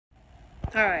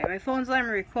Alright, my phone's letting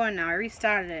me record now. I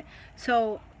restarted it.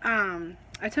 So,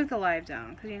 I took the live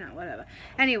down, because, you know, whatever.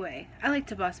 Anyway, I like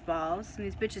to bust balls, and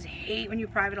these bitches hate when you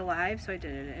private a live, so I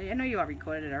did it. I know you all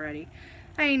recorded it already.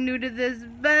 I ain't new to this,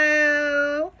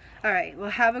 boo! Alright, well,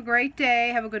 have a great day.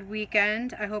 Have a good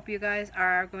weekend. I hope you guys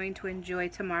are going to enjoy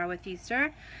tomorrow with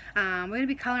Easter. We're going to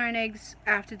be coloring eggs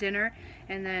after dinner,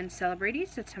 and then celebrate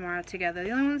Easter tomorrow together.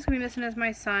 The only one that's going to be missing is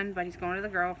my son, but he's going to the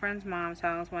girlfriend's mom's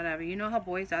house, whatever. You know how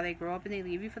boys are. They grow up and they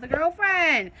leave you for the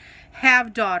girlfriend.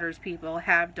 Have daughters, people.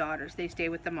 Have daughters. They stay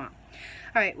with the mom.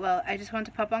 Alright, well, I just want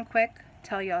to pop on quick.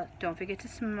 Tell y'all, don't forget to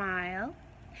smile.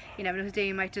 You never know whose day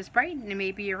you might just brighten. It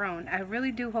may be your own. I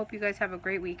really do hope you guys have a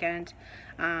great weekend.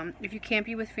 If you can't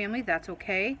be with family, that's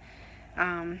okay.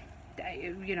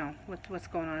 You know, what's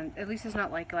going on. At least it's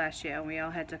not like last year. We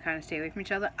all had to kind of stay away from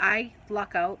each other. I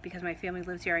luck out because my family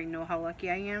lives here. I know how lucky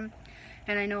I am.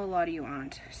 And I know a lot of you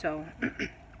aren't. So,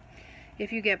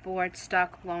 if you get bored,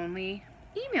 stuck, lonely,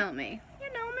 email me.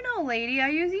 You know, I'm an old lady. I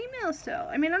use email still.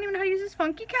 I mean, I don't even know how to use this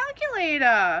funky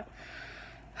calculator.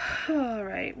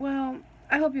 Alright, well,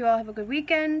 I hope you all have a good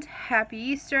weekend. Happy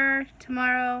Easter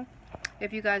tomorrow.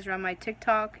 If you guys are on my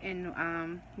TikTok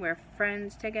and we're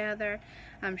friends together,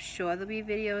 I'm sure there'll be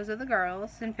videos of the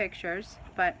girls and pictures.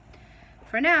 But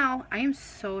for now, I am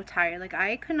so tired. Like,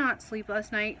 I could not sleep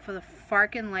last night for the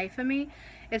farkin' life of me.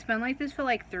 It's been like this for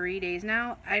like 3 days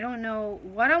now. I don't know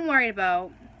what I'm worried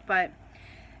about, but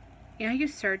you know, you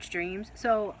search dreams.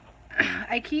 So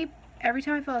every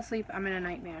time I fall asleep, I'm in a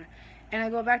nightmare. And I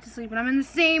go back to sleep and I'm in the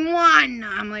same one.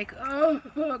 I'm like, oh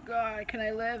God, can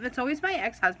I live? It's always my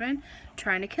ex-husband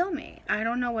trying to kill me. I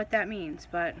don't know what that means,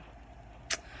 but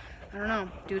I don't know.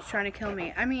 Dude's trying to kill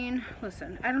me. I mean,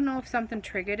 listen, I don't know if something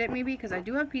triggered it maybe, because I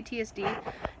do have PTSD.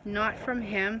 Not from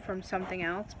him, from something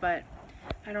else, but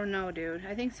I don't know, dude.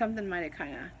 I think something might have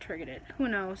kind of triggered it. Who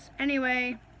knows?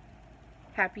 Anyway,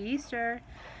 happy Easter.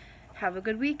 Have a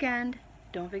good weekend.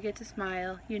 Don't forget to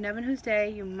smile. You never know whose day.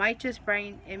 You might just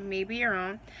brighten. It may be your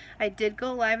own. I did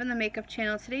go live on the makeup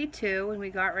channel today too, and we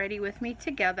got ready with me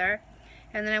together.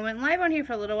 And then I went live on here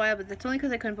for a little while, but that's only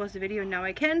because I couldn't post a video. Now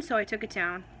I can, so I took it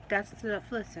down. That's the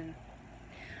listen.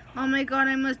 Oh my God,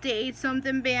 I must have ate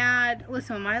something bad.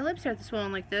 Listen, when my lips are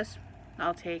swollen like this,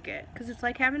 I'll take it. Because it's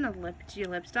like having your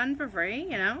lips done for free,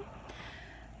 you know?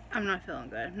 I'm not feeling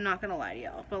good. I'm not going to lie to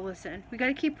y'all. But listen, we got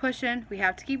to keep pushing. We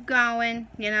have to keep going,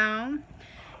 you know?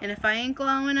 And if I ain't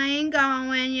glowing, I ain't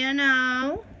going, you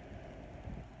know?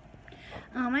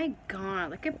 Oh my God,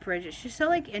 look at Bridget. She's so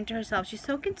like into herself. She's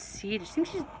so conceited. She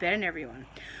thinks she's better than everyone.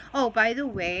 Oh, by the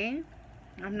way,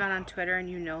 I'm not on Twitter and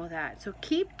you know that. So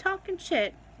keep talking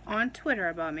shit on Twitter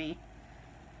about me.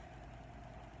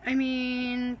 I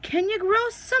mean, can you grow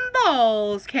some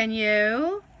balls? Can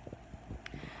you?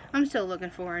 I'm still looking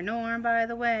for a norm, by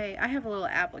the way. I have a little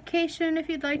application if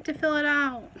you'd like to fill it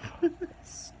out.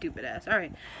 Stupid ass.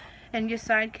 Alright. And your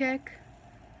sidekick,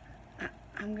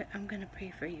 I'm gonna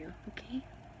pray for you, okay?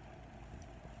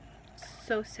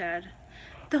 So sad.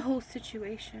 The whole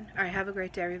situation. Alright, have a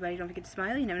great day, everybody. Don't forget to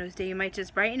smile. You never know whose day you might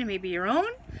just brighten and maybe your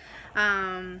own.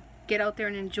 Get out there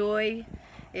and enjoy.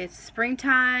 It's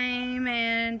springtime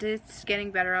and it's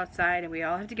getting better outside and we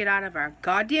all have to get out of our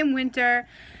goddamn winter.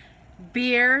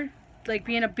 Beer, like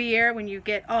being a beer when you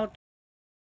get all